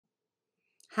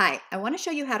Hi, I want to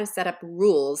show you how to set up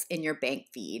rules in your bank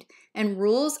feed. And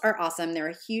rules are awesome. They're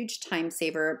a huge time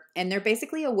saver, and they're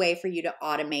basically a way for you to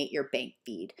automate your bank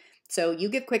feed. So you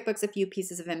give QuickBooks a few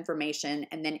pieces of information,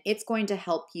 and then it's going to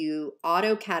help you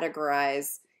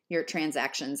auto-categorize your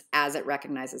transactions as it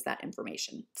recognizes that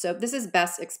information. So this is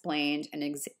best explained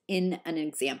in an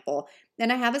example. Then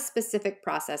I have a specific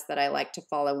process that I like to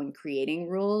follow when creating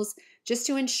rules, just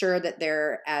to ensure that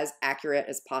they're as accurate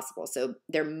as possible. So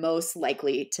they're most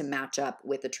likely to match up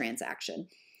with the transaction.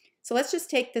 So let's just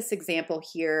take this example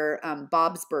here,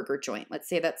 Bob's Burger Joint. Let's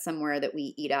say that's somewhere that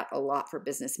we eat at a lot for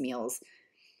business meals.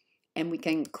 And we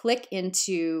can click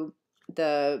into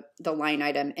the line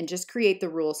item and just create the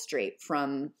rule straight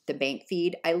from the bank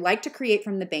feed. I like to create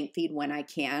from the bank feed when I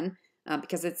can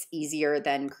because it's easier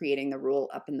than creating the rule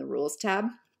up in the rules tab.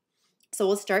 So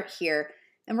we'll start here.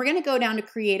 And we're going to go down to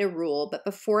create a rule, but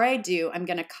before I do, I'm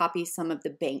going to copy some of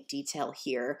the bank detail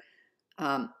here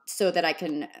so that I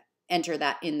can enter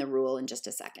that in the rule in just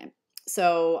a second.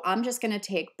 So I'm just going to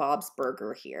take Bob's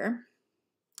Burger here,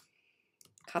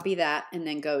 copy that, and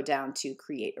then go down to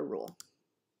create a rule.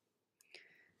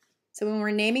 So when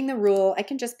we're naming the rule, I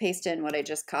can just paste in what I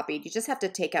just copied. You just have to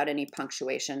take out any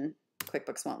punctuation.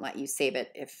 QuickBooks won't let you save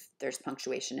it if there's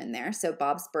punctuation in there. So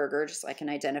Bob's Burger, just so I can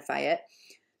identify it.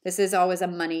 This is always a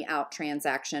money out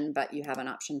transaction, but you have an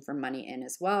option for money in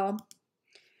as well.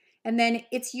 And then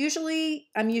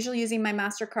I'm usually using my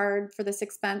MasterCard for this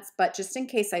expense, but just in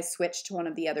case I switch to one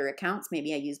of the other accounts,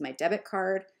 maybe I use my debit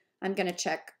card, I'm going to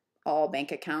check all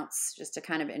bank accounts just to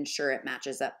kind of ensure it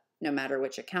matches up no matter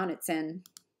which account it's in.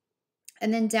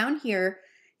 And then down here,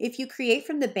 if you create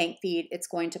from the bank feed, it's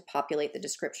going to populate the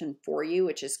description for you,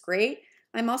 which is great.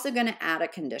 I'm also going to add a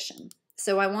condition.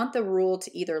 So I want the rule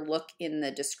to either look in the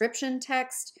description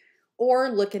text or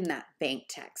look in that bank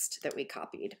text that we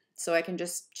copied. So I can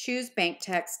just choose bank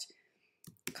text,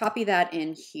 copy that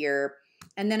in here,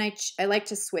 and then I like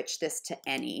to switch this to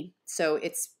any. So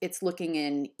it's looking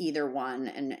in either one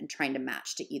and trying to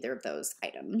match to either of those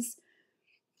items.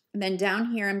 And then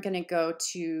down here, I'm going to go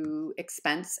to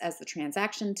expense as the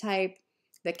transaction type,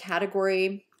 the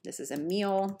category. This is a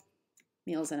meal,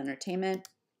 meals and entertainment.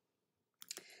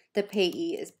 The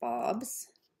payee is Bob's.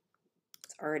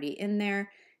 It's already in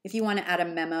there. If you want to add a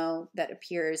memo that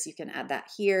appears, you can add that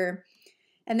here.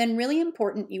 And then really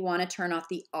important, you want to turn off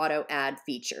the auto add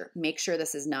feature. Make sure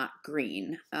this is not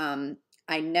green.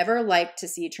 I never like to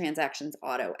see transactions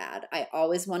auto add. I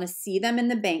always want to see them in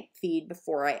the bank feed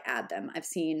before I add them. I've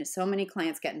seen so many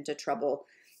clients get into trouble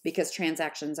because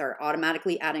transactions are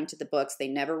automatically adding to the books. They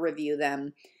never review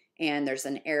them, and there's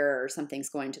an error or something's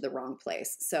going to the wrong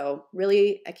place. So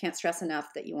really, I can't stress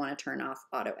enough that you want to turn off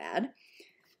auto add.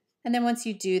 And then once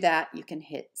you do that, you can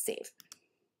hit save.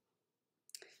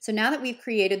 So now that we've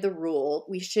created the rule,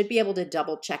 we should be able to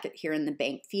double check it here in the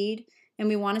bank feed. And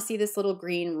we want to see this little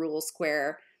green rule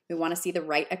square. We want to see the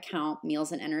right account,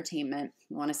 meals and entertainment.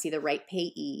 We want to see the right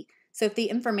payee. So if the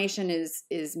information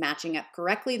is matching up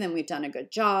correctly, then we've done a good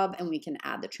job and we can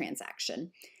add the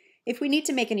transaction. If we need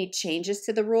to make any changes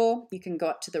to the rule, you can go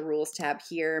up to the Rules tab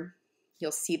here.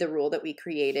 You'll see the rule that we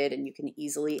created and you can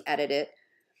easily edit it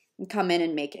and come in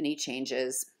and make any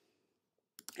changes.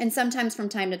 And sometimes from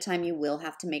time to time, you will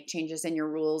have to make changes in your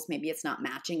rules. Maybe it's not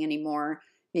matching anymore.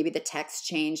 Maybe the text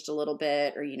changed a little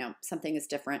bit or, something is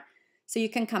different. So you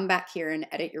can come back here and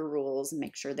edit your rules and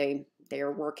make sure they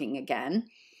are working again.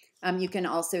 You can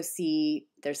also see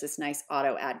there's this nice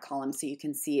auto add column, so you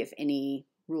can see if any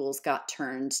rules got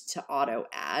turned to auto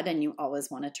add, and you always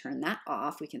want to turn that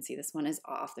off. We can see this one is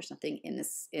off. There's nothing in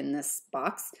this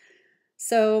box.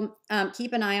 So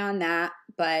keep an eye on that.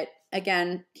 But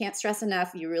again, can't stress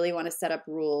enough, you really want to set up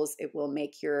rules. It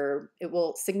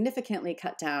will significantly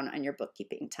cut down on your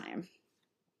bookkeeping time.